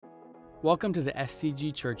Welcome to the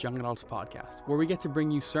SCG Church Young Adults Podcast, where we get to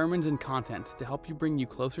bring you sermons and content to help you bring you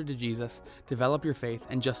closer to Jesus, develop your faith,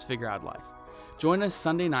 and just figure out life. Join us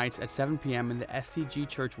Sunday nights at 7 p.m. in the SCG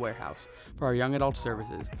Church Warehouse for our young adult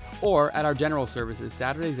services, or at our general services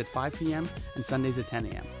Saturdays at 5 p.m. and Sundays at 10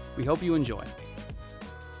 a.m. We hope you enjoy.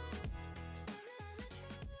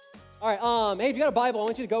 All right, hey, if you got a Bible, I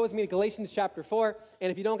want you to go with me to Galatians chapter 4.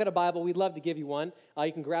 And if you don't got a Bible, we'd love to give you one.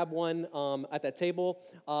 You can grab one at that table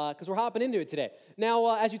because we're hopping into it today.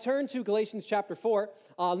 Now, as you turn to Galatians chapter 4,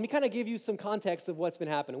 let me kind of give you some context of what's been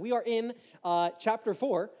happening. We are in chapter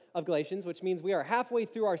 4 of Galatians, which means we are halfway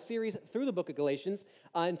through our series through the book of Galatians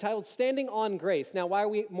entitled Standing on Grace. Now, why are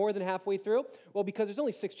we more than halfway through? Well, because there's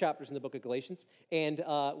only 6 chapters in the book of Galatians, and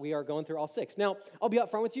we are going through all 6. Now, I'll be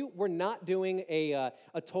upfront with you. We're not doing a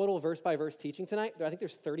total verse-by-verse teaching tonight. I think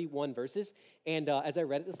there's 31 verses, and as I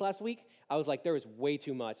read it this last week, I was like, there was way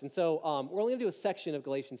too much. And so we're only going to do a section of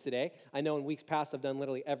Galatians today. I know in weeks past I've done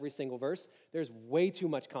literally every single verse. There's way too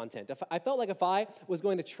much content. I felt like if I was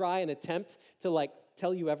going to try and attempt to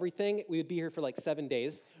tell you everything, we would be here for 7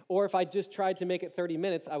 days. Or if I just tried to make it 30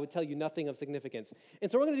 minutes, I would tell you nothing of significance. And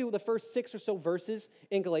so we're going to do the first 6 or so verses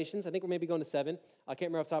in Galatians. I think we're maybe going to 7. I can't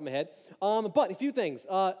remember off the top of my head. But a few things.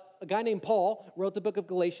 A guy named Paul wrote the book of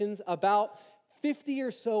Galatians about 50 or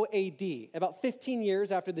so AD, about 15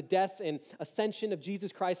 years after the death and ascension of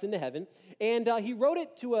Jesus Christ into heaven. And he wrote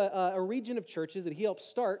it to a region of churches that he helped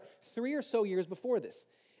start 3 or so years before this.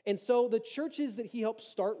 And so the churches that he helped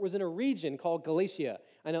start was in a region called Galatia.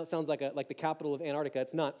 I know it sounds like the capital of Antarctica.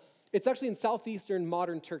 It's not. It's actually in southeastern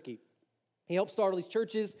modern Turkey. He helped start all these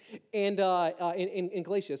churches and in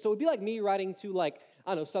Galatia. So it would be like me writing to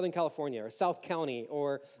Southern California or South County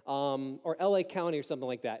or LA County or something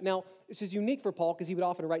like that. Now, this is unique for Paul because he would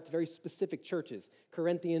often write to very specific churches,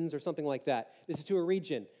 Corinthians or something like that. This is to a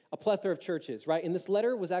region, a plethora of churches, right? And this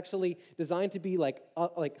letter was actually designed to be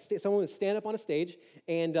someone would stand up on a stage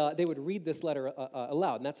and they would read this letter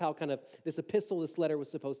aloud. And that's how kind of this epistle, this letter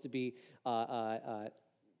was supposed to be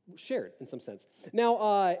shared in some sense.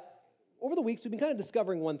 Now, over the weeks, we've been kind of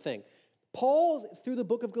discovering one thing. Paul, through the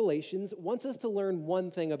book of Galatians, wants us to learn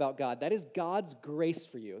one thing about God. That is God's grace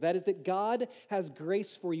for you. That is that God has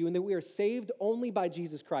grace for you and that we are saved only by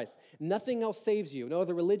Jesus Christ. Nothing else saves you. No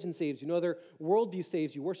other religion saves you. No other worldview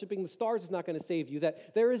saves you. Worshiping the stars is not going to save you.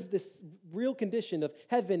 That there is this real condition of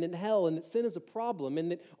heaven and hell and that sin is a problem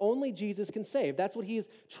and that only Jesus can save. That's what he is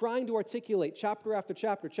trying to articulate chapter after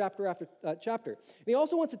chapter, chapter after chapter. And he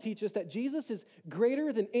also wants to teach us that Jesus is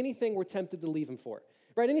greater than anything we're tempted to leave him for.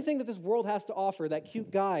 Right, anything that this world has to offer, that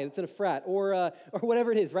cute guy that's in a frat or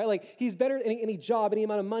whatever it is, right? He's better than any job, any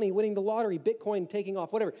amount of money, winning the lottery, Bitcoin, taking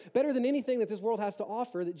off, whatever. Better than anything that this world has to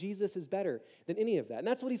offer, that Jesus is better than any of that. And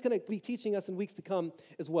that's what he's going to be teaching us in weeks to come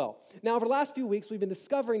as well. Now, over the last few weeks, we've been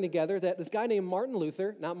discovering together that this guy named Martin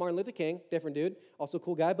Luther, not Martin Luther King, different dude, also a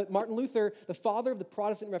cool guy, but Martin Luther, the father of the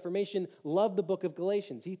Protestant Reformation, loved the book of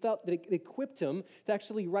Galatians. He thought that it equipped him to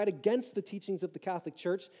actually write against the teachings of the Catholic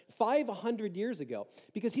Church 500 years ago,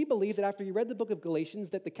 because he believed that after he read the book of Galatians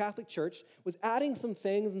that the Catholic Church was adding some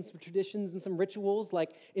things and some traditions and some rituals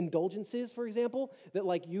like indulgences, for example,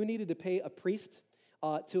 that you needed to pay a priest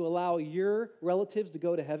to allow your relatives to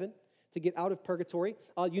go to heaven, to get out of purgatory.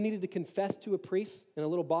 You needed to confess to a priest in a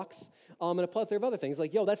little box and a plethora of other things.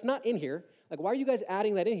 That's not in here. Why are you guys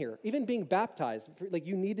adding that in here? Even being baptized,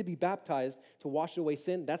 you need to be baptized to wash away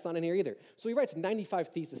sin. That's not in here either. So he writes 95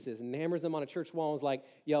 theses and hammers them on a church wall and is like,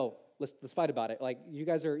 yo, let's fight about it. You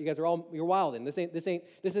guys are all, you're wilding. This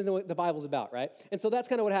isn't what the Bible's about, right? And so that's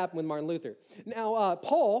kind of what happened with Martin Luther. Now,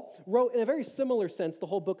 Paul wrote in a very similar sense the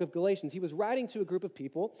whole book of Galatians. He was writing to a group of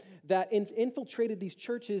people that infiltrated these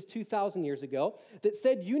churches 2,000 years ago that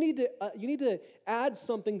said you need to add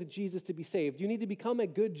something to Jesus to be saved. You need to become a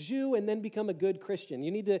good Jew and then become a good Christian. You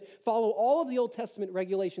need to follow all of the Old Testament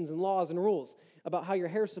regulations and laws and rules about how your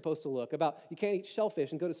hair's supposed to look, about you can't eat shellfish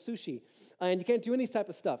and go to sushi, and you can't do any type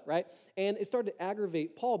of stuff, right? And it started to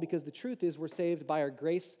aggravate Paul because the truth is we're saved by our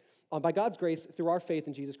grace, by God's grace through our faith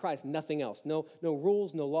in Jesus Christ, nothing else. No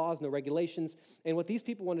rules, no laws, no regulations. And what these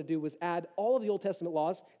people wanted to do was add all of the Old Testament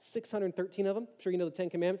laws, 613 of them. I'm sure you know the 10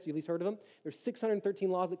 Commandments, you've at least heard of them. There's 613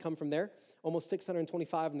 laws that come from there, almost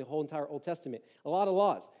 625 in the whole entire Old Testament. A lot of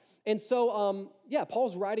laws. And so,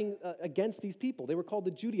 Paul's writing against these people. They were called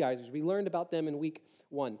the Judaizers. We learned about them in week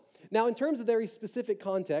 1. Now, in terms of very specific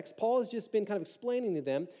context, Paul has just been kind of explaining to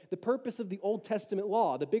them the purpose of the Old Testament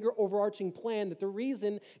law, the bigger overarching plan, that the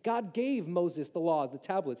reason God gave Moses the laws, the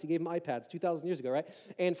tablets, he gave him iPads 2,000 years ago, right?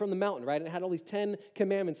 And from the mountain, right? And it had all these 10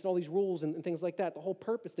 commandments and all these rules and things like that, the whole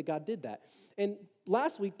purpose that God did that. And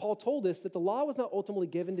last week, Paul told us that the law was not ultimately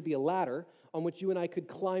given to be a ladder on which you and I could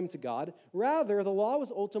climb to God. Rather, the law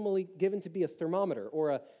was ultimately given to be a thermometer,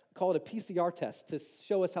 or call it a PCR test, to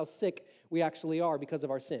show us how sick we actually are because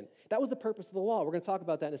of our sin. That was the purpose of the law. We're going to talk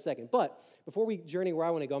about that in a second. But before we journey where I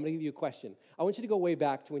want to go, I'm going to give you a question. I want you to go way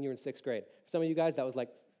back to when you were in 6th grade. For some of you guys, that was like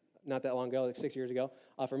not that long ago, like 6 years ago.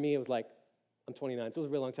 For me, it was like, I'm 29, so it was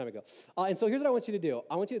a really long time ago. And so here's what I want you to do.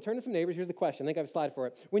 I want you to turn to some neighbors. Here's the question. I think I have a slide for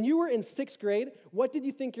it. When you were in 6th grade, what did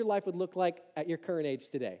you think your life would look like at your current age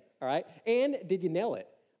today? All right? And did you nail it?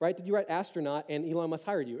 Right? Did you write astronaut and Elon Musk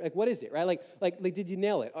hired you? Like, what is it, right? Like, did you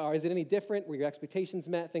nail it? Or is it any different? Were your expectations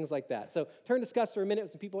met? Things like that. So turn to discuss for a minute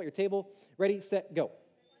with some people at your table. Ready, set, go.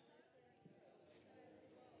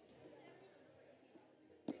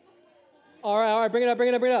 All right, bring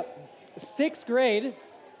it up. 6th grade.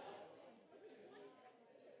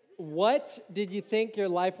 What did you think your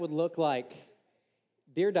life would look like?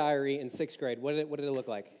 Dear Diary in 6th grade, what did it look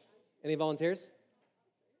like? Any volunteers?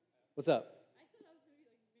 What's up?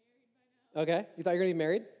 Okay, you thought you were going to be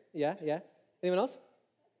married? Yeah. Anyone else?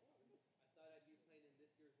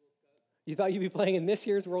 You thought you'd be playing in this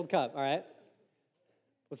year's World Cup, all right.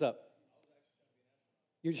 What's up?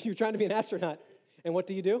 You're trying to be an astronaut. And what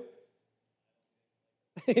do?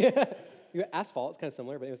 Yeah. You asphalt, it's kind of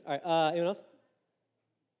similar, but anyways. All right, anyone else?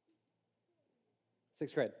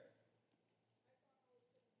 6th grade.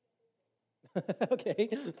 Okay.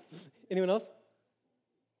 Anyone else?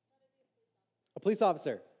 A police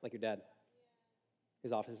officer, like your dad.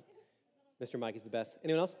 His office. Mr. Mike is the best.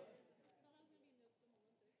 Anyone else?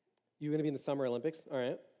 You were going to be in the Summer Olympics? All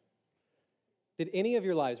right. Did any of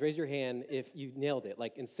your lives, raise your hand if you nailed it,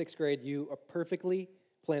 like in 6th grade, you perfectly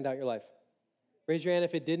planned out your life? Raise your hand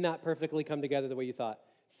if it did not perfectly come together the way you thought.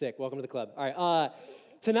 Sick. Welcome to the club. All right.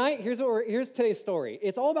 Tonight, here's today's story.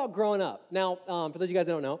 It's all about growing up. Now, for those of you guys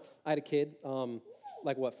that don't know, I had a kid, 4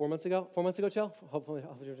 months ago? 4 months ago, Chell? Hopefully,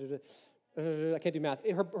 I can't do math.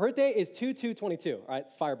 Her birthday is 2/2/22, all right?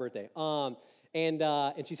 Fire birthday.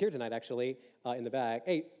 And she's here tonight, actually, in the back.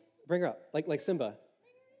 Hey, bring her up, like Simba.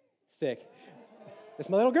 Sick. It's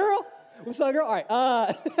my little girl. What's my little girl? All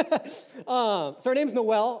right. So her name's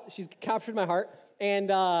Noelle. She's captured my heart,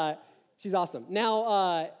 and she's awesome.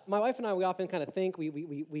 Now, my wife and I, we often kind of think,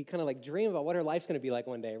 we kind of like dream about what her life's going to be like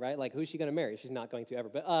one day, right? Like, who's she going to marry? She's not going to ever.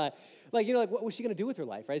 But, what was she going to do with her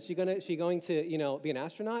life, right? Is she going to, be an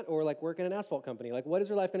astronaut or, like, work in an asphalt company? Like, what is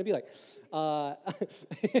her life going to be like? No,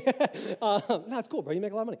 it's cool, bro. You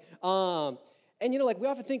make a lot of money. And, we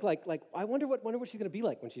often think, like I wonder what she's going to be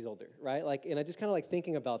like when she's older, right? Like, and I just kind of, like,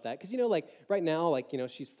 thinking about that. Because, right now,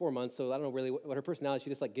 she's 4 months, so I don't know really what her personality is. She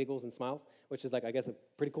just, like, giggles and smiles, which is, like, I guess a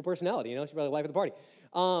pretty cool personality, She's probably the life of the party.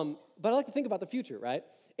 But I like to think about the future, right?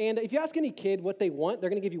 And if you ask any kid what they want, they're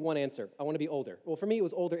going to give you one answer. I want to be older. Well, for me, it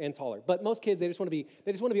was older and taller. But most kids, they just want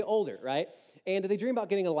to be older, right? And they dream about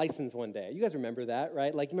getting a license one day. You guys remember that,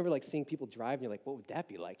 right? Like, you remember, like, seeing people drive, and you're like, what would that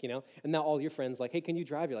be like, And now all your friends, like, hey, can you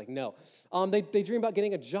drive? You're like, no. They dream about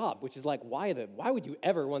getting a job, which is like, why would you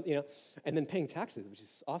ever want, And then paying taxes, which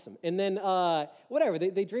is awesome. And then, whatever,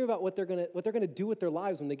 they dream about what they're gonna do with their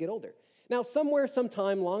lives when they get older. Now, somewhere,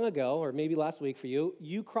 sometime long ago, or maybe last week for you,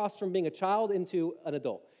 you crossed from being a child into an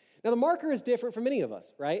adult. Now, the marker is different for many of us,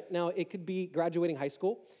 right? Now, it could be graduating high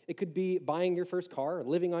school. It could be buying your first car, or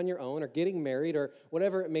living on your own, or getting married, or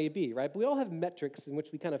whatever it may be, right? But we all have metrics in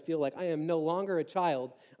which we kind of feel like I am no longer a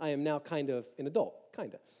child. I am now kind of an adult,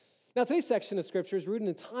 kind of. Now, today's section of Scripture is rooted in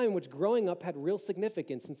a time in which growing up had real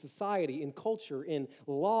significance in society, in culture, in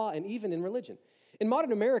law, and even in religion. In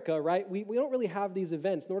modern America, right, we don't really have these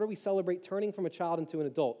events, nor do we celebrate turning from a child into an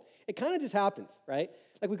adult. It kind of just happens, right?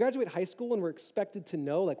 Like, we graduate high school and we're expected to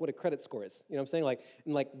know, like, what a credit score is. You know what I'm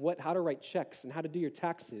saying? How to write checks and how to do your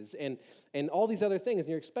taxes and all these other things. And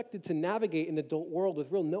you're expected to navigate an adult world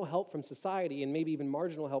with real no help from society and maybe even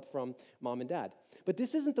marginal help from mom and dad. But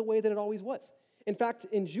this isn't the way that it always was. In fact,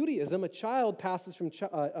 in Judaism, a child passes from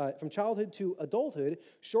childhood to adulthood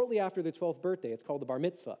shortly after their 12th birthday. It's called the bar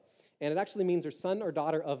mitzvah. And it actually means they're son or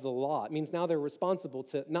daughter of the law. It means now they're responsible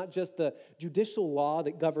to not just the judicial law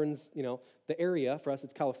that governs, the area. For us,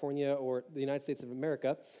 it's California or the United States of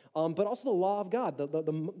America, but also the law of God,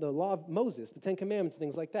 the law of Moses, the Ten Commandments,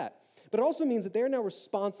 things like that. But it also means that they are now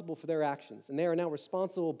responsible for their actions, and they are now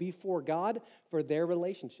responsible before God for their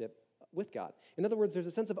relationship with God. In other words, there's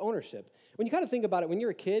a sense of ownership. When you kind of think about it, when you're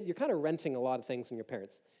a kid, you're kind of renting a lot of things from your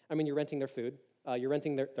parents. I mean, you're renting their food. You're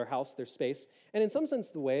renting their house, their space. And in some sense,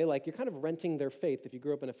 the way, like, you're kind of renting their faith if you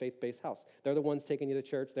grew up in a faith-based house. They're the ones taking you to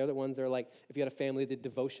church. They're the ones that are, like, if you had a family that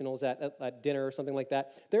did devotionals at dinner or something like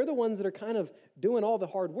that, they're the ones that are kind of doing all the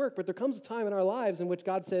hard work. But there comes a time in our lives in which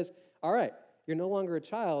God says, all right, you're no longer a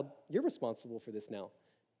child. You're responsible for this now.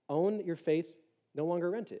 Own your faith, no longer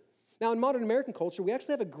rent it. Now, in modern American culture, we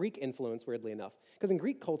actually have a Greek influence, weirdly enough, because in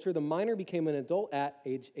Greek culture, the minor became an adult at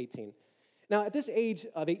age 18. Now, at this age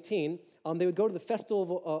of 18, they would go to the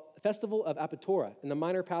festival of Apatora, and the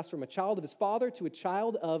minor passed from a child of his father to a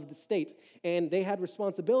child of the state, and they had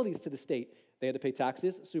responsibilities to the state. They had to pay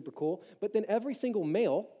taxes, super cool, but then every single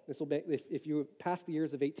male, this will be, if you pass the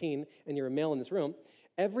years of 18 and you're a male in this room,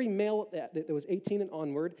 every male that was 18 and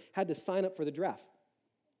onward had to sign up for the draft.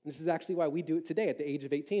 This is actually why we do it today at the age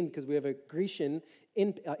of 18, because we have a Grecian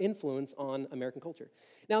influence on American culture.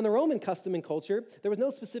 Now, in the Roman custom and culture, there was no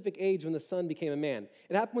specific age when the son became a man.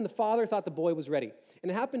 It happened when the father thought the boy was ready. And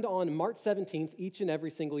it happened on March 17th each and every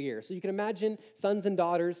single year. So you can imagine sons and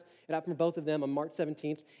daughters, it happened for both of them on March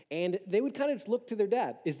 17th, and they would kind of just look to their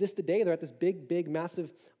dad. Is this the day? They're at this big,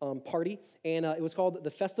 massive party, and it was called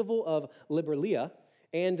the Festival of Liberia.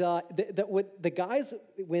 And the guys,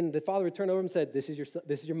 when the father would turn over and said, this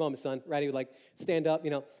is your moment, son, right? He would like stand up,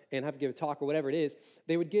 and have to give a talk or whatever it is.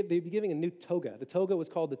 They'd be giving a new toga. The toga was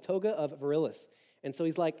called the toga of virilis. And so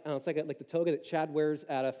he's like, it's like the toga that Chad wears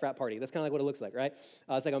at a frat party. That's kind of like what it looks like, right?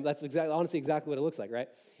 That's honestly exactly what it looks like, right?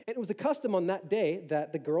 And it was a custom on that day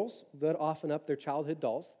that the girls would often up their childhood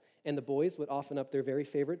dolls, and the boys would often up their very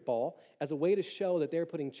favorite ball as a way to show that they're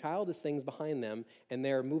putting childish things behind them and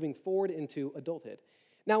they're moving forward into adulthood.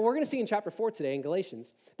 Now, we're going to see in chapter 4 today in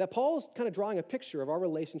Galatians that Paul is kind of drawing a picture of our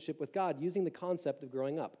relationship with God using the concept of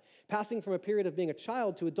growing up, passing from a period of being a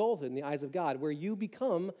child to adulthood in the eyes of God, where you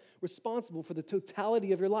become responsible for the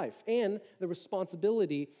totality of your life and the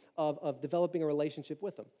responsibility of developing a relationship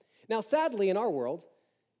with Him. Now, sadly, in our world,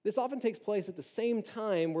 this often takes place at the same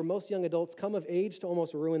time where most young adults come of age to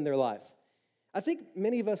almost ruin their lives. I think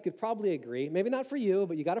many of us could probably agree, maybe not for you,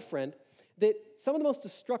 but you got a friend, that some of the most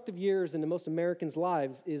destructive years in the most Americans'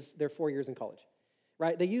 lives is their 4 years in college,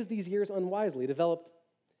 right? They use these years unwisely, developed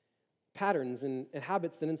patterns and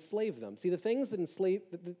habits that enslave them. See, the things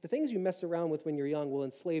you mess around with when you're young will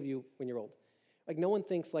enslave you when you're old. Like, no one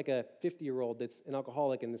thinks like a 50-year-old that's an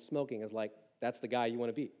alcoholic and is smoking is like, that's the guy you want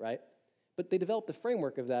to be, right? But they developed the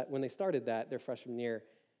framework of that when they started that their freshman year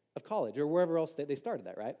of college or wherever else they started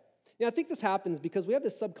that, right? Now, I think this happens because we have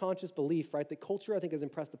this subconscious belief, right, that culture, I think, has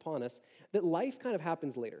impressed upon us, that life kind of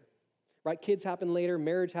happens later, right? Kids happen later,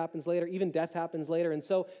 marriage happens later, even death happens later. And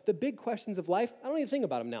so the big questions of life, I don't even think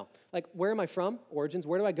about them now. Like, where am I from? Origins.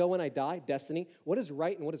 Where do I go when I die? Destiny. What is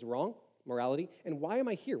right and what is wrong? Morality. And why am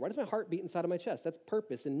I here? Why does my heart beat inside of my chest? That's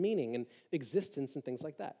purpose and meaning and existence and things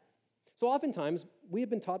like that. So oftentimes, we have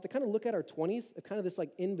been taught to kind of look at our 20s as kind of this like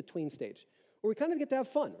in-between stage, where we kind of get to have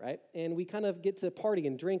fun, right? And we kind of get to party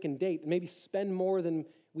and drink and date and maybe spend more than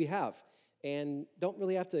we have and don't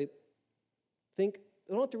really have to we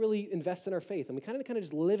don't have to really invest in our faith, and we kind of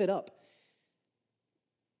just live it up.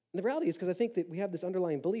 And the reality is, because I think that we have this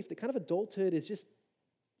underlying belief that kind of adulthood is just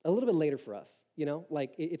a little bit later for us,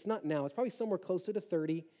 Like, it's not now. It's probably somewhere closer to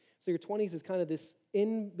 30. So your 20s is kind of this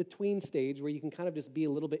in-between stage where you can kind of just be a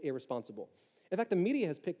little bit irresponsible. In fact, the media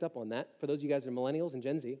has picked up on that. For those of you guys who are millennials and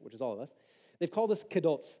Gen Z, which is all of us, they've called us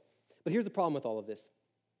kidults. But here's the problem with all of this.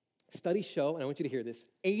 Studies show, and I want you to hear this,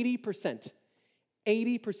 80%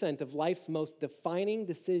 of life's most defining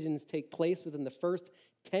decisions take place within the first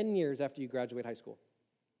 10 years after you graduate high school.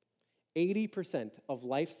 80% of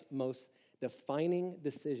life's most defining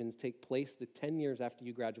decisions take place the 10 years after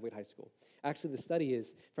you graduate high school. Actually, the study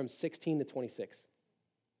is from 16 to 26.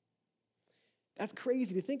 That's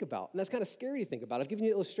crazy to think about, and that's kind of scary to think about. I've given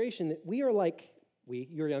you an illustration that we are like,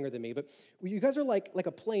 you're younger than me, but you guys are like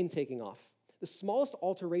a plane taking off. The smallest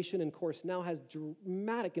alteration in course now has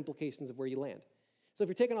dramatic implications of where you land. So if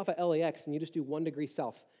you're taking off at LAX and you just do 1 degree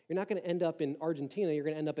south, you're not going to end up in Argentina, you're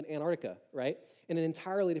going to end up in Antarctica, right? In an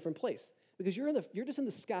entirely different place, because you're just in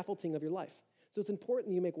the scaffolding of your life. So it's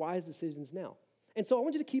important you make wise decisions now. And so I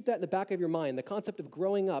want you to keep that in the back of your mind, the concept of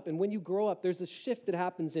growing up. And when you grow up, there's a shift that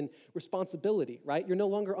happens in responsibility, right? You're no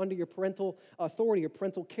longer under your parental authority or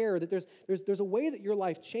parental care, that there's a way that your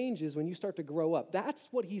life changes when you start to grow up. That's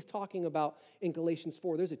what he's talking about in Galatians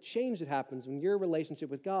 4. There's a change that happens in your relationship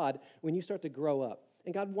with God when you start to grow up.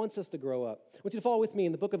 And God wants us to grow up. I want you to follow with me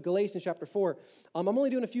in the book of Galatians chapter 4. I'm only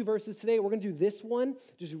doing a few verses today. We're going to do this one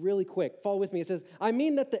just really quick. Follow with me. It says, I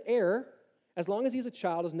mean that the heir, as long as he's a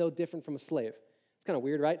child, is no different from a slave. It's kind of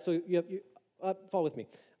weird, right? So follow with me.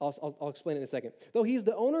 I'll explain it in a second. Though he's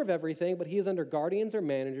the owner of everything, but he is under guardians or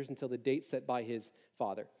managers until the date set by his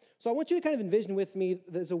father. So I want you to kind of envision with me,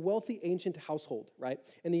 there's a wealthy ancient household, right?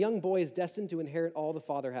 And the young boy is destined to inherit all the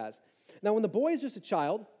father has. Now, when the boy is just a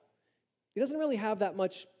child, he doesn't really have that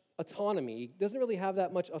much autonomy. He doesn't really have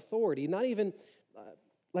that much authority. Not even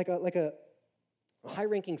like a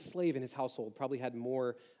high-ranking slave in his household probably had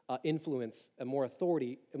more influence, more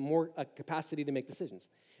authority, more capacity to make decisions.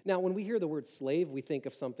 Now, when we hear the word slave, we think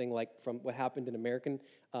of something like from what happened in American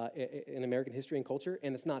history and culture,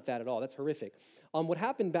 and it's not that at all. That's horrific. What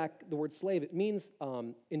happened back, the word slave, it means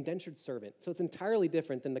indentured servant. So it's entirely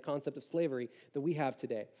different than the concept of slavery that we have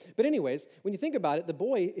today. But anyways, when you think about it, the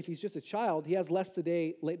boy, if he's just a child, he has less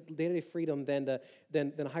day-to-day freedom than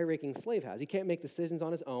a high-ranking slave has. He can't make decisions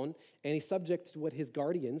on his own, and he's subject to what his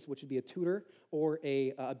guardians, which would be a tutor or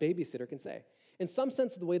a babysitter, can say. In some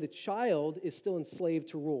sense, the way the child is still enslaved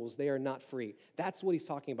to rules, they are not free. That's what he's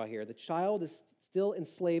talking about here. The child is still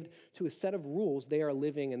enslaved to a set of rules they are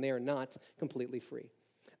living, and they are not completely free.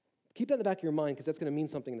 Keep that in the back of your mind, because that's going to mean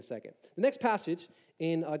something in a second. The next passage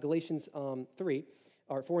in Galatians 4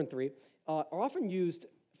 and 3, are often used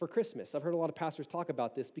for Christmas. I've heard a lot of pastors talk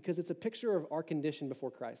about this because it's a picture of our condition before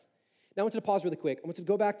Christ. Now, I want you to pause really quick. I want you to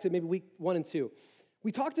go back to maybe week 1 and 2.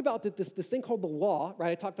 We talked about this thing called the law, right?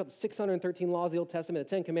 I talked about the 613 laws of the Old Testament,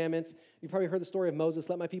 the 10 Commandments. You probably heard the story of Moses,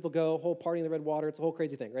 let my people go, whole party in the red water. It's a whole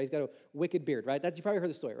crazy thing, right? He's got a wicked beard, right? You probably heard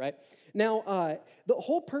the story, right? Now, the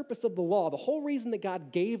whole purpose of the law, the whole reason that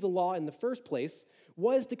God gave the law in the first place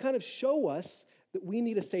was to kind of show us that we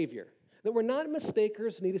need a Savior, that we're not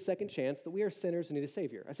mistakers who need a second chance, that we are sinners who need a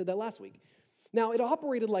Savior. I said that last week. Now, it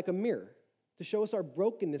operated like a mirror to show us our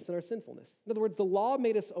brokenness and our sinfulness. In other words, the law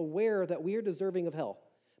made us aware that we are deserving of hell.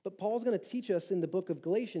 But Paul's going to teach us in the book of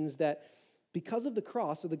Galatians that because of the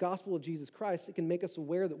cross or the gospel of Jesus Christ, it can make us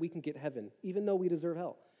aware that we can get heaven, even though we deserve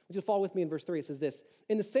hell. Would you follow with me in verse 3? It says this,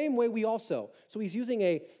 in the same way we also. So he's using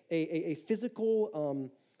a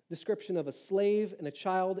physical description of a slave and a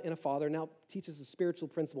child and a father, now teaches a spiritual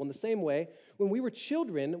principle. In the same way, when we were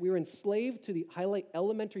children, we were enslaved to the highlight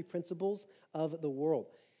elementary principles of the world.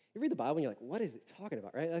 You read the Bible and you're like, what is it talking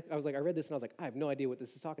about, right? I read this and I was like, I have no idea what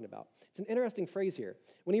this is talking about. It's an interesting phrase here.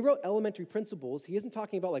 When he wrote elementary principles, he isn't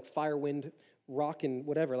talking about like fire, wind, rock, and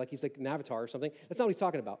whatever, like he's like an avatar or something. That's not what he's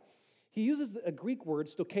talking about. He uses a Greek word,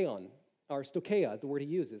 stoicheon, or stoicheia is the word he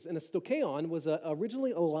uses. And a stoicheon was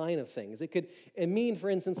originally a line of things. It mean, for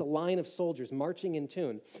instance, a line of soldiers marching in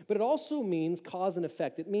tune. But it also means cause and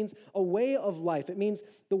effect. It means a way of life. It means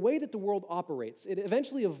the way that the world operates. It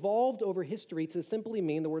eventually evolved over history to simply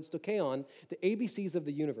mean, the word stoicheon, the ABCs of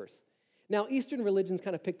the universe. Now, Eastern religions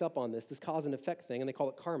kind of picked up on this cause and effect thing, and they call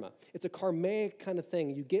it karma. It's a karmic kind of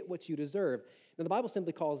thing. You get what you deserve. Now, the Bible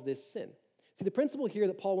simply calls this sin. See, the principle here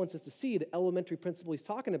that Paul wants us to see, the elementary principle he's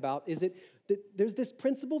talking about, is that there's this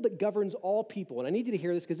principle that governs all people. And I need you to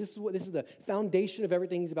hear this because this is the foundation of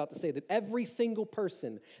everything he's about to say, that every single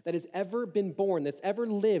person that has ever been born, that's ever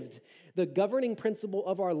lived, the governing principle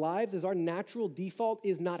of our lives is our natural default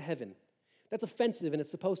is not heaven. That's offensive, and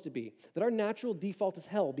it's supposed to be. That our natural default is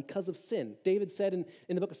hell because of sin. David said in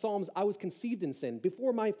the book of Psalms, I was conceived in sin.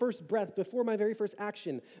 Before my first breath, before my very first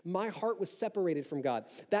action, my heart was separated from God.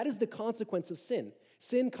 That is the consequence of sin.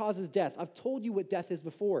 Sin causes death. I've told you what death is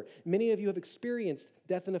before. Many of you have experienced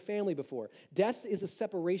death in a family before. Death is a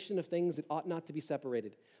separation of things that ought not to be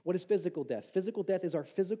separated. What is physical death? Physical death is our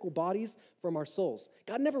physical bodies from our souls.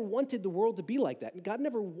 God never wanted the world to be like that. God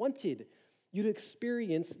never wanted you to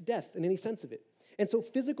experience death in any sense of it. And so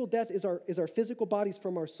physical death is our physical bodies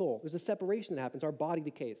from our soul. There's a separation that happens. Our body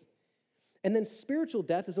decays. And then spiritual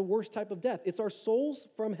death is a worse type of death. It's our souls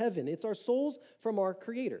from heaven. It's our souls from our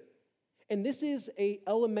Creator. And this is an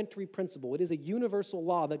elementary principle. It is a universal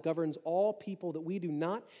law that governs all people that we do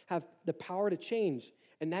not have the power to change.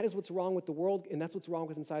 And that is what's wrong with the world, and that's what's wrong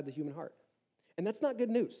with inside the human heart. And that's not good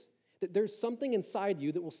news. That there's something inside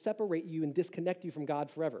you that will separate you and disconnect you from God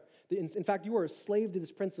forever. In fact, you are a slave to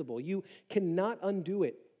this principle. You cannot undo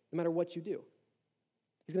it no matter what you do.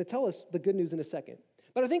 He's going to tell us the good news in a second.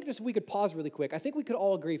 But I think just we could pause really quick. I think we could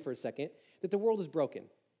all agree for a second that the world is broken.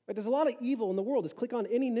 Right? There's a lot of evil in the world. Just click on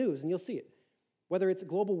any news and you'll see it. Whether it's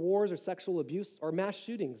global wars or sexual abuse or mass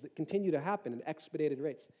shootings that continue to happen at expedited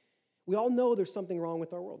rates. We all know there's something wrong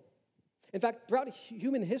with our world. In fact, throughout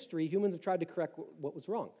human history, humans have tried to correct what was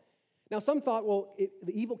wrong. Now, some thought,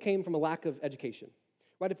 the evil came from a lack of education,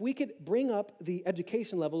 right? If we could bring up the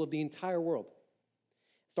education level of the entire world,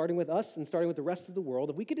 starting with us and starting with the rest of the world,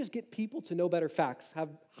 if we could just get people to know better facts, have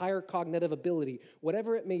higher cognitive ability,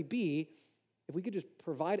 whatever it may be, if we could just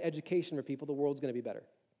provide education for people, the world's going to be better.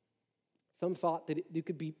 Some thought that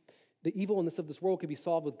the evilness of this world could be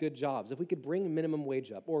solved with good jobs. If we could bring minimum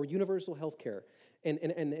wage up or universal health care and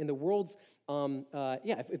the world's,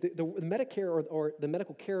 if the Medicare or the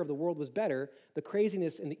medical care of the world was better, the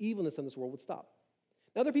craziness and the evilness of this world would stop.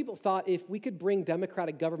 Now, other people thought if we could bring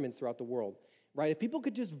democratic governments throughout the world, right? If people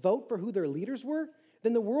could just vote for who their leaders were,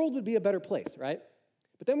 then the world would be a better place, right?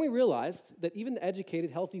 But then we realized that even the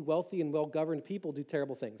educated, healthy, wealthy, and well-governed people do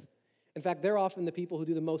terrible things. In fact, they're often the people who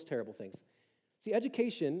do the most terrible things. See,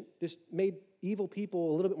 education just made evil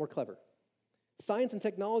people a little bit more clever. Science and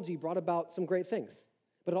technology brought about some great things,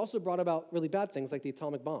 but it also brought about really bad things like the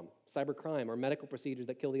atomic bomb, cybercrime, or medical procedures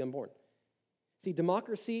that kill the unborn. See,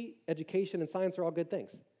 democracy, education, and science are all good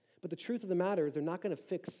things. But the truth of the matter is they're not going to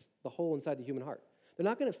fix the hole inside the human heart. They're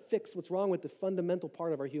not going to fix what's wrong with the fundamental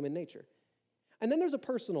part of our human nature. And then there's a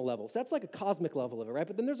personal level. So that's like a cosmic level of it, right?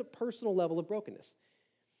 But then there's a personal level of brokenness.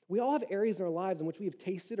 We all have areas in our lives in which we have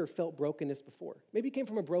tasted or felt brokenness before. Maybe you came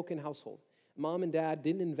from a broken household. Mom and dad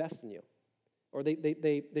didn't invest in you. Or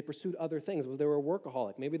they pursued other things. They were a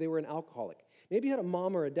workaholic. Maybe they were an alcoholic. Maybe you had a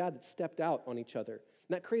mom or a dad that stepped out on each other.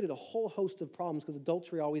 And that created a whole host of problems because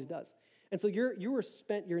adultery always does. And so you were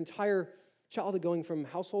spent your entire childhood going from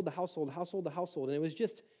household to household, household to household, and it was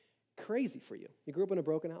just crazy for you. You grew up in a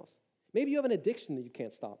broken house. Maybe you have an addiction that you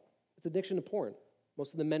can't stop. It's addiction to porn.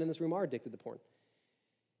 Most of the men in this room are addicted to porn.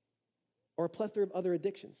 Or a plethora of other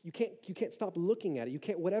addictions. You can't stop looking at it. You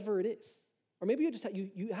can't, whatever it is. Or maybe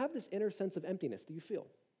you have this inner sense of emptiness that you feel.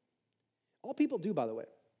 All people do, by the way.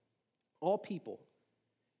 All people,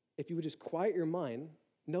 if you would just quiet your mind,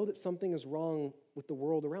 know that something is wrong with the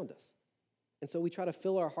world around us. And so we try to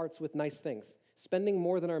fill our hearts with nice things, spending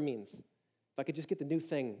more than our means. If I could just get the new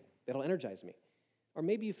thing, that'll energize me. Or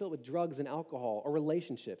maybe you fill it with drugs and alcohol or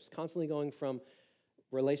relationships, constantly going from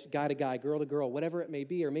guy to guy, girl to girl, whatever it may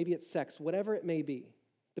be, or maybe it's sex, whatever it may be.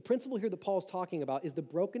 The principle here that Paul's talking about is the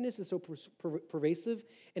brokenness is so pervasive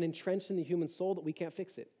and entrenched in the human soul that we can't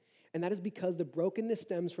fix it. And that is because the brokenness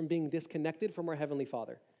stems from being disconnected from our Heavenly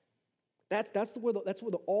Father. That's where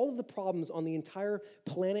all of the problems on the entire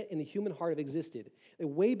planet and the human heart have existed.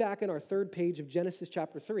 And way back in our third page of Genesis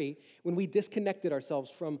chapter 3, when we disconnected ourselves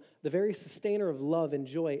from the very sustainer of love and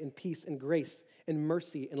joy and peace and grace and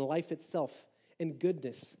mercy and life itself and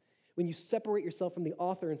goodness. When you separate yourself from the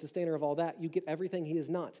author and sustainer of all that, you get everything he is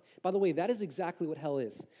not. By the way, that is exactly what hell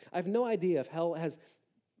is. I have no idea if hell has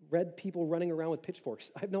red people running around with pitchforks.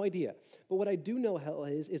 I have no idea. But what I do know hell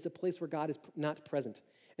is a place where God is not present.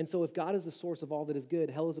 And so if God is the source of all that is good,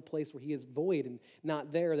 hell is a place where he is void and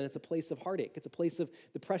not there, then it's a place of heartache. It's a place of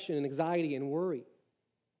depression and anxiety and worry.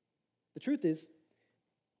 The truth is,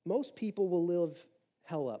 most people will live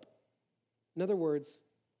hell up. In other words,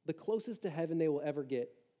 the closest to heaven they will ever get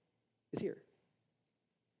is here.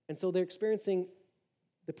 And so they're experiencing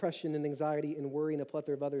depression and anxiety and worry and a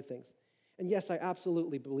plethora of other things. And yes, I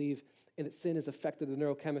absolutely believe that sin has affected the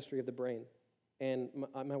neurochemistry of the brain. And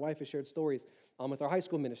my wife has shared stories with our high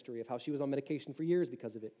school ministry of how she was on medication for years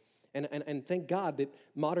because of it. And thank God that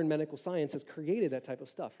modern medical science has created that type of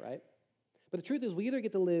stuff, right? But the truth is we either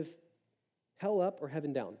get to live hell up or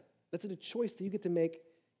heaven down. That's a choice that you get to make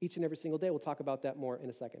each and every single day. We'll talk about that more in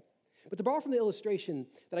a second. But to borrow from the illustration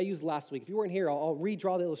that I used last week, if you weren't here, I'll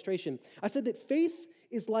redraw the illustration. I said that faith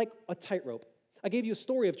is like a tightrope. I gave you a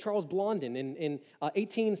story of Charles Blondin. In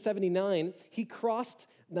 1879, he crossed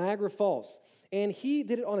Niagara Falls, and he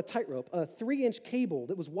did it on a tightrope, a 3-inch cable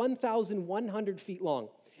that was 1,100 feet long.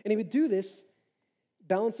 And he would do this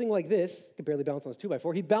balancing like this. He could barely balance on his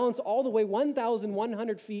 2x4. He'd balance all the way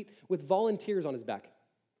 1,100 feet with volunteers on his back.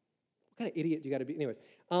 What kind of idiot do you got to be? Anyways,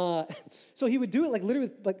 so he would do it like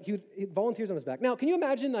literally, like he had volunteers on his back. Now, can you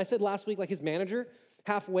imagine, I said last week, like his manager,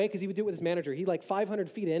 halfway, because he would do it with his manager. He'd like 500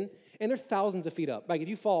 feet in, and they're thousands of feet up. Like if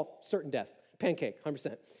you fall, certain death. Pancake,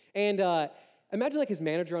 100%. And imagine like his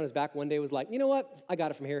manager on his back one day was like, you know what? I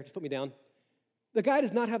got it from here. Just put me down. The guy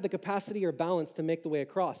does not have the capacity or balance to make the way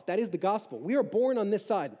across. That is the gospel. We are born on this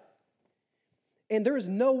side. And there is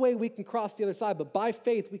no way we can cross the other side, but by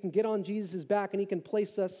faith, we can get on Jesus' back, and he can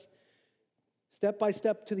place us step by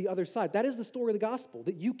step to the other side. That is the story of the gospel,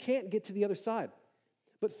 that you can't get to the other side.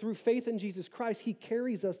 But through faith in Jesus Christ, he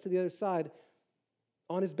carries us to the other side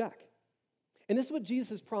on his back. And this is what Jesus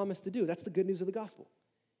has promised to do. That's the good news of the gospel.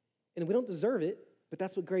 And we don't deserve it, but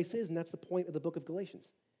that's what grace is, and that's the point of the book of Galatians.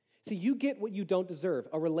 See, you get what you don't deserve,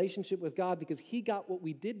 a relationship with God, because he got what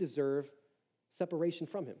we did deserve, separation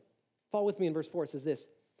from him. Follow with me in verse 4. It says this,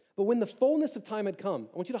 "But when the fullness of time had come,"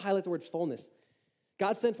 I want you to highlight the word fullness.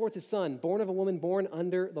 "God sent forth his son, born of a woman, born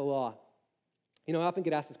under the law." You know, I often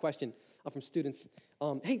get asked this question from students.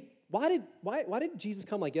 Hey, why did Jesus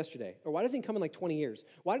come like yesterday? Or why doesn't he come in like 20 years?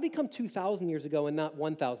 Why did he come 2,000 years ago and not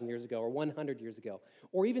 1,000 years ago or 100 years ago?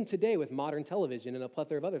 Or even today with modern television and a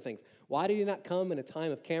plethora of other things. Why did he not come in a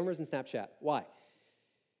time of cameras and Snapchat? Why?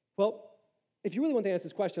 Well, if you really want to answer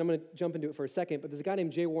this question, I'm going to jump into it for a second, but there's a guy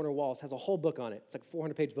named J. Warner Wallace has a whole book on it. It's like a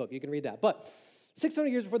 400-page book. You can read that. But 600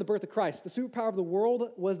 years before the birth of Christ, the superpower of the world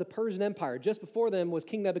was the Persian Empire. Just before them was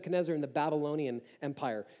King Nebuchadnezzar and the Babylonian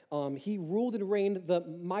Empire. He ruled and reigned the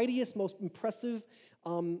mightiest, most impressive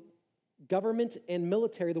government and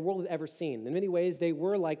military the world had ever seen. In many ways, they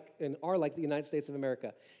were like and are like the United States of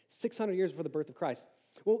America, 600 years before the birth of Christ.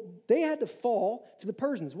 Well, they had to fall to the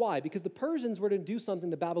Persians. Why? Because the Persians were to do something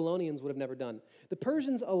the Babylonians would have never done. The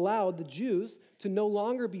Persians allowed the Jews to no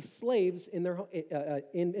longer be slaves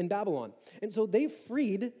in Babylon. And so they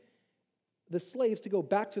freed the slaves to go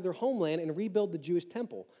back to their homeland and rebuild the Jewish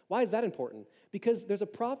temple. Why is that important? Because there's a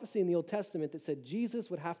prophecy in the Old Testament that said Jesus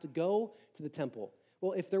would have to go to the temple.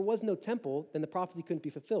 Well, if there was no temple, then the prophecy couldn't be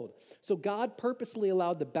fulfilled. So God purposely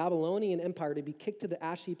allowed the Babylonian Empire to be kicked to the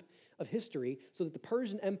ash heap of history so that the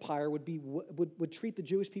Persian Empire would treat the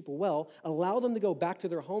Jewish people well, allow them to go back to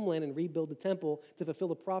their homeland and rebuild the temple to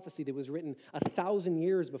fulfill a prophecy that was written 1,000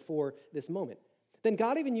 years before this moment. Then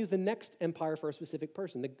God even used the next empire for a specific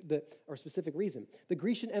person, or specific reason. The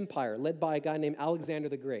Grecian Empire, led by a guy named Alexander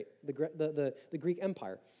the Great, the Greek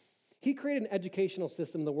Empire. He created an educational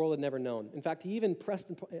system the world had never known. In fact, he even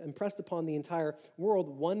impressed upon the entire world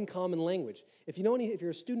one common language. If you're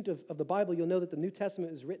a student of the Bible, you'll know that the New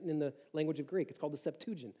Testament is written in the language of Greek. It's called the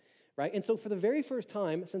Septuagint, right? And so for the very first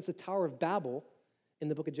time since the Tower of Babel in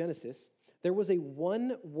the book of Genesis, there was a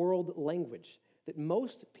one world language that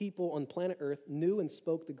most people on planet Earth knew and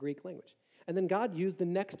spoke the Greek language. And then God used the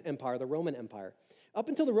next empire, the Roman Empire. Up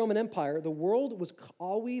until the Roman Empire, the world was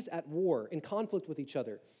always at war, in conflict with each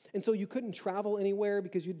other. And so you couldn't travel anywhere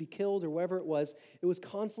because you'd be killed or whatever it was. It was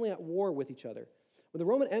constantly at war with each other. What the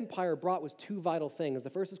Roman Empire brought was two vital things. The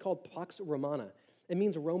first is called Pax Romana. It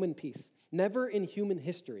means Roman peace. Never in human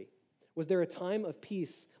history was there a time of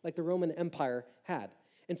peace like the Roman Empire had.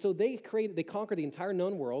 And so they conquered the entire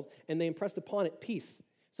known world, and they impressed upon it peace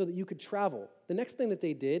so that you could travel. The next thing that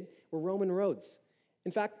they did were Roman roads.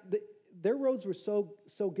 In fact, their roads were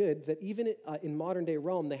so good that even in modern-day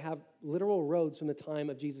Rome, they have literal roads from the time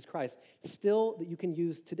of Jesus Christ, still that you can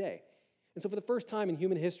use today. And so for the first time in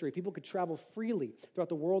human history, people could travel freely throughout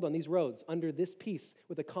the world on these roads under this peace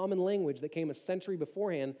with a common language that came a century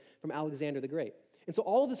beforehand from Alexander the Great. And so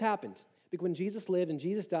all of this happened because when Jesus lived and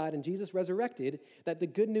Jesus died and Jesus resurrected, that the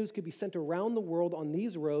good news could be sent around the world on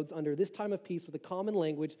these roads under this time of peace with a common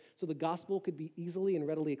language so the gospel could be easily and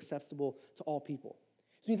readily accessible to all people.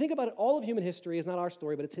 So when you think about it, all of human history is not our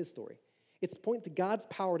story, but it's his story. It's to point to God's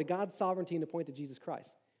power, to God's sovereignty, and to point to Jesus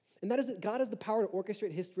Christ. And that is that God has the power to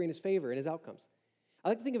orchestrate history in his favor and his outcomes. I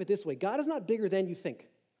like to think of it this way. God is not bigger than you think.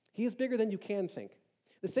 He is bigger than you can think.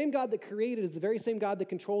 The same God that created is the very same God that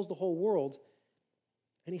controls the whole world.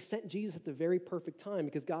 And he sent Jesus at the very perfect time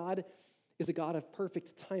because God is a God of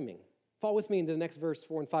perfect timing. Follow with me into the next verse,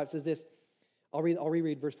 4 and 5. It says this. I'll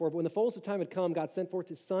reread verse 4. But when the fullness of time had come, God sent forth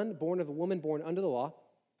his son, born of a woman born under the law,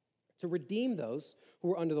 to redeem those who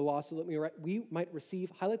were under the law so that we might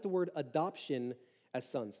receive, highlight the word adoption as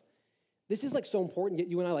sons. This is so important, yet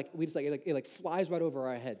you and I, it flies right over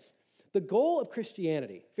our heads. The goal of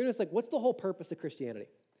Christianity, if you're just what's the whole purpose of Christianity?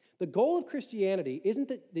 The goal of Christianity isn't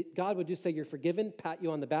that God would just say you're forgiven, pat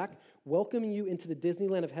you on the back, welcome you into the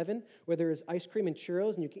Disneyland of heaven where there is ice cream and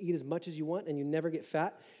churros and you can eat as much as you want and you never get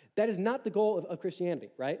fat. That is not the goal of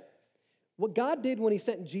Christianity, right? What God did when he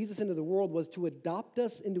sent Jesus into the world was to adopt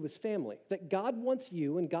us into his family. That God wants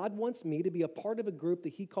you and God wants me to be a part of a group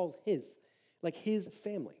that he calls his, like his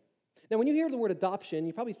family. Now, when you hear the word adoption,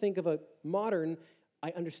 you probably think of a modern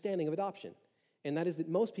understanding of adoption. And that is that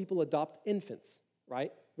most people adopt infants,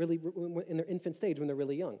 right? Really in their infant stage when they're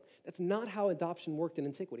really young. That's not how adoption worked in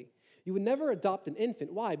antiquity. You would never adopt an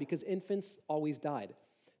infant. Why? Because infants always died.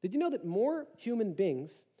 Did you know that more human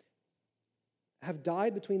beings have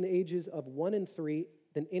died between the ages of 1 and 3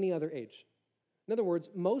 than any other age? In other words,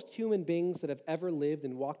 most human beings that have ever lived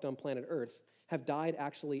and walked on planet Earth have died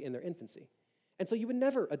actually in their infancy. And so you would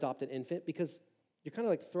never adopt an infant because you're kind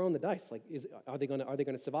of throwing the dice. Are they going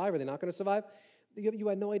to survive? Are they not going to survive? You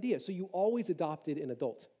had no idea. So you always adopted an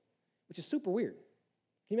adult, which is super weird.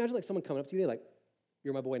 Can you imagine someone coming up to you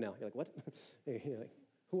you're my boy now. You're like, what? You're like,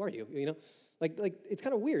 who are you? It's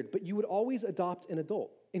kind of weird, but you would always adopt an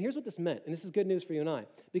adult. And here's what this meant, and this is good news for you and I,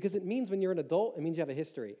 because it means when you're an adult, it means you have a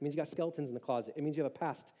history. It means you got skeletons in the closet. It means you have a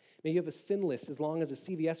past. Maybe you have a sin list as long as a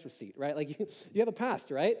CVS receipt, right? You have a past,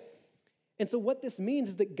 right? And so what this means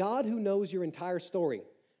is that God, who knows your entire story,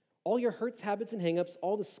 all your hurts, habits, and hangups,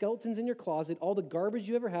 all the skeletons in your closet, all the garbage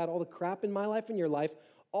you ever had, all the crap in my life and your life,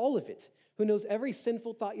 all of it, who knows every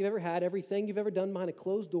sinful thought you've ever had, everything you've ever done behind a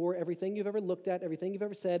closed door, everything you've ever looked at, everything you've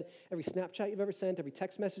ever said, every Snapchat you've ever sent, every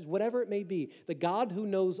text message, whatever it may be, the God who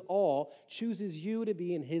knows all chooses you to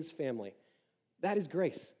be in his family. That is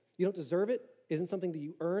grace. You don't deserve it. It isn't something that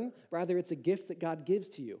you earn. Rather, it's a gift that God gives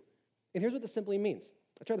to you. And here's what this simply means.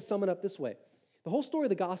 I try to sum it up this way. The whole story of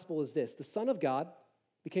the gospel is this. The Son of God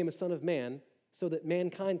became a son of man so that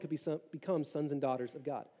mankind could become sons and daughters of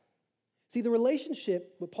God. See, the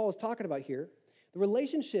relationship, what Paul is talking about here, the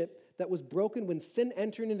relationship that was broken when sin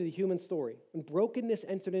entered into the human story, when brokenness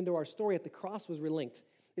entered into our story at the cross was relinked.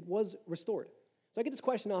 It was restored. So I get this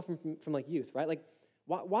question often from like youth, right? Like,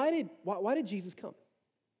 why did Jesus come?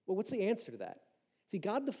 Well, what's the answer to that? See,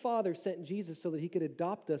 God the Father sent Jesus so that he could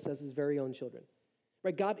adopt us as his very own children.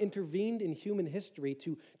 Right? God intervened in human history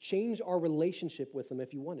to change our relationship with him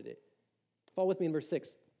if you wanted it. Follow with me in verse 6.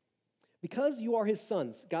 Because you are his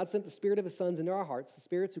sons, God sent the spirit of his sons into our hearts, the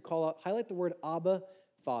spirits who call out, highlight the word Abba,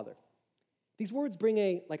 Father. These words bring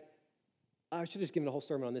I should have just given a whole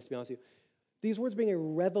sermon on this, to be honest with you. These words bring a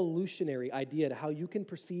revolutionary idea to how you can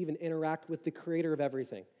perceive and interact with the creator of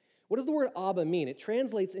everything. What does the word Abba mean? It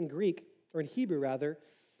translates in Greek, or in Hebrew rather.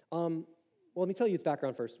 Well, let me tell you its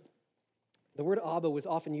background first. The word Abba was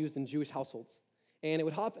often used in Jewish households. And it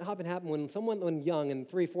would happen when someone when young, and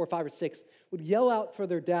 3, 4, 5, or 6, would yell out for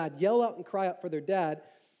their dad, yell out and cry out for their dad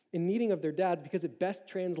in needing of their dads because it best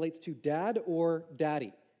translates to dad or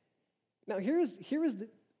daddy. Now, here's the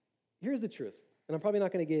truth, and I'm probably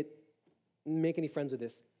not going to make any friends with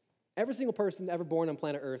this. Every single person ever born on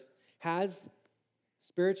planet Earth has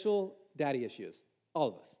spiritual daddy issues. All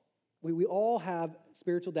of us. We all have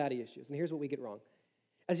spiritual daddy issues, and here's what we get wrong.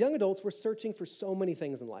 As young adults, we're searching for so many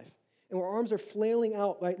things in life, and our arms are flailing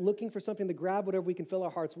out, right, looking for something to grab whatever we can fill our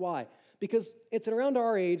hearts. Why? Because it's around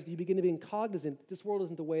our age that you begin to be cognizant that this world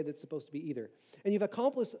isn't the way that it's supposed to be either. And you've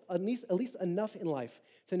accomplished at least enough in life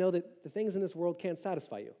to know that the things in this world can't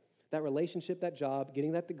satisfy you. That relationship, that job,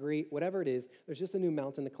 getting that degree, whatever it is, there's just a new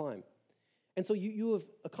mountain to climb. And so you have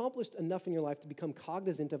accomplished enough in your life to become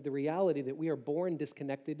cognizant of the reality that we are born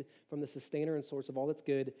disconnected from the sustainer and source of all that's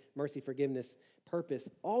good, mercy, forgiveness, purpose,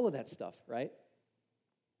 all of that stuff, right?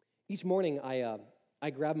 Each morning, I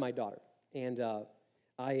grab my daughter, and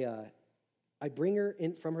I bring her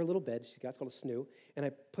in from her little bed. She's called a snoo, and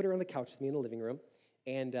I put her on the couch with me in the living room,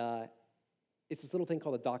 and it's this little thing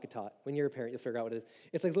called a DockATot. When you're a parent, you'll figure out what it is.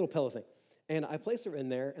 It's like a little pillow thing. And I place her in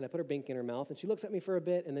there, and I put her bink in her mouth, and she looks at me for a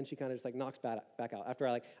bit, and then she kind of just knocks back out. After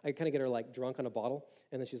I kind of get her drunk on a bottle,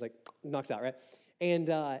 and then she's knocks out, right? And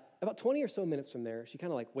about 20 or so minutes from there, she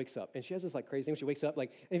kind of wakes up, and she has this crazy thing. She wakes up and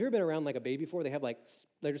have you ever been around a baby before? They have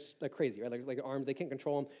they're just crazy, right? Like arms, they can't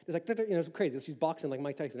control them. There's it's crazy. She's boxing like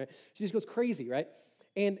Mike Tyson, right? She just goes crazy, right?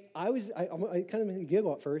 And I kind of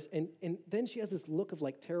giggle at first, and then she has this look of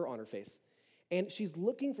terror on her face. And she's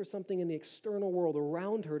looking for something in the external world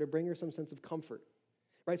around her to bring her some sense of comfort,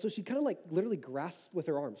 right? So she kind of literally grasps with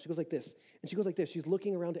her arms. She goes like this, and she goes like this. She's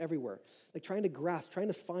looking around everywhere, trying to grasp, trying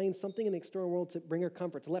to find something in the external world to bring her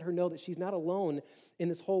comfort, to let her know that she's not alone in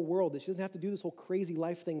this whole world, that she doesn't have to do this whole crazy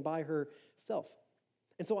life thing by herself.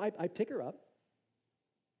 And so I pick her up,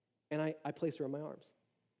 and I place her in my arms.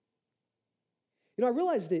 I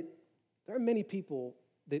realize that there are many people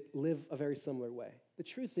that live a very similar way. The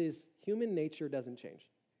truth is, human nature doesn't change.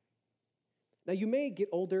 Now, you may get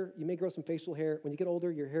older, you may grow some facial hair. When you get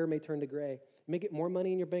older, your hair may turn to gray. You may get more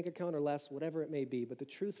money in your bank account or less, whatever it may be. But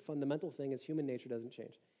the fundamental thing is human nature doesn't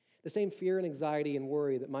change. The same fear and anxiety and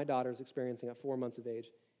worry that my daughter is experiencing at 4 months of age,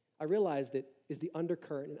 I realize that is the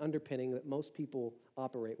undercurrent and underpinning that most people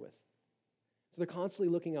operate with. So they're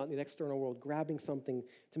constantly looking out in the external world, grabbing something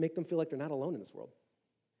to make them feel like they're not alone in this world.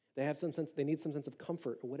 They need some sense of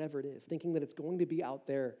comfort or whatever it is, thinking that it's going to be out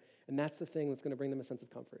there, and that's the thing that's going to bring them a sense of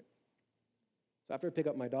comfort. So after I pick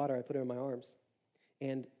up my daughter, I put her in my arms,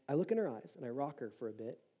 and I look in her eyes, and I rock her for a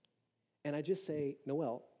bit, and I just say,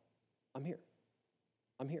 Noelle, I'm here.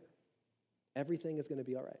 I'm here. Everything is going to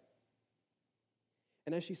be all right.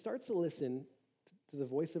 And as she starts to listen to the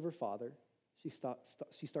voice of her father, she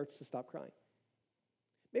starts to stop crying.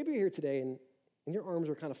 Maybe you're here today, and your arms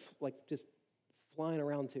are kind of just flying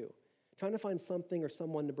around too, trying to find something or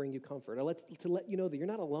someone to bring you comfort, or to let you know that you're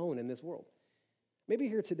not alone in this world. Maybe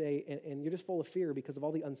you're here today and you're just full of fear because of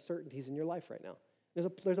all the uncertainties in your life right now.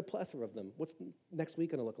 There's a plethora of them. What's next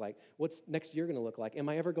week going to look like? What's next year going to look like? Am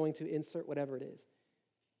I ever going to insert whatever it is?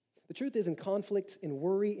 The truth is, in conflict, in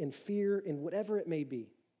worry, in fear, in whatever it may be,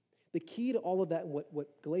 the key to all of that, and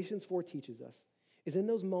what Galatians 4 teaches us, is in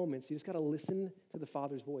those moments, you just got to listen to the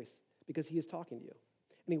Father's voice because he is talking to you.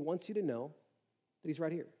 And he wants you to know that he's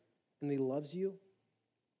right here, and that he loves you,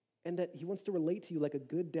 and that he wants to relate to you like a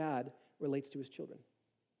good dad relates to his children.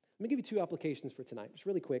 Let me give you 2 applications for tonight, just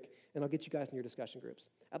really quick, and I'll get you guys in your discussion groups.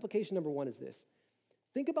 Application number 1 is this.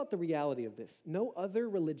 Think about the reality of this. No other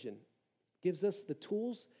religion gives us the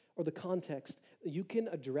tools or the context, you can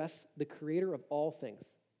address the creator of all things,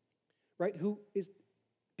 right?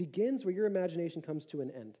 Begins where your imagination comes to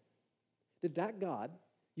an end. That God,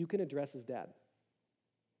 you can address as dad.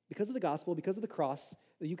 Because of the gospel, because of the cross,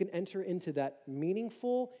 that you can enter into that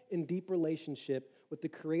meaningful and deep relationship with the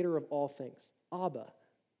creator of all things, Abba.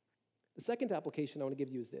 The second application I want to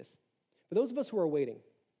give you is this. For those of us who are waiting,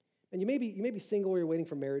 and you may be single or you're waiting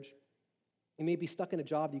for marriage, you may be stuck in a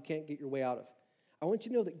job that you can't get your way out of. I want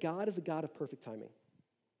you to know that God is a God of perfect timing.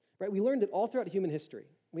 Right? We learned that all throughout human history.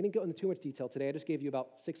 We didn't go into too much detail today. I just gave you about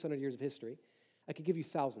 600 years of history. I could give you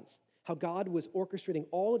thousands. How God was orchestrating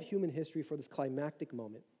all of human history for this climactic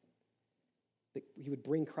moment that he would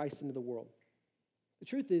bring Christ into the world. The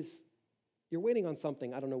truth is, you're waiting on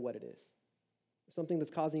something. I don't know what it is. Something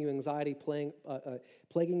that's causing you anxiety,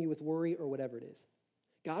 plaguing you with worry, or whatever it is.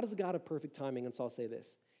 God is a God of perfect timing, and so I'll say this.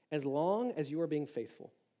 As long as you are being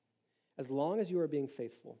faithful,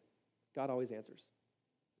 God always answers.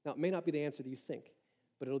 Now, it may not be the answer that you think,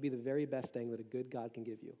 but it'll be the very best thing that a good God can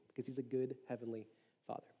give you, because he's a good heavenly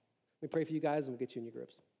Father. Let me pray for you guys, and we'll get you in your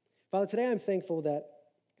groups. Father, today I'm thankful that,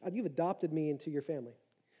 God, you've adopted me into your family,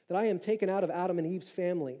 that I am taken out of Adam and Eve's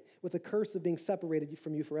family with the curse of being separated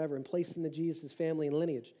from you forever and placed into Jesus' family and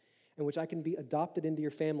lineage, in which I can be adopted into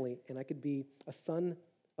your family and I could be a son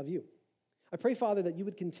of you. I pray, Father, that you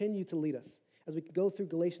would continue to lead us. As we go through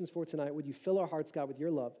Galatians 4 tonight, would you fill our hearts, God, with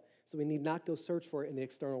your love so we need not go search for it in the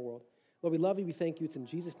external world. Lord, we love you, we thank you. It's in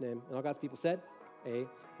Jesus' name. And all God's people said,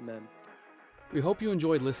 amen. We hope you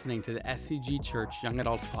enjoyed listening to the SCG Church Young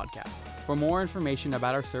Adults podcast. For more information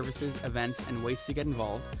about our services, events, and ways to get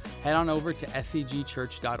involved, head on over to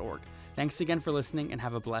scgchurch.org. Thanks again for listening and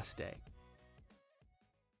have a blessed day.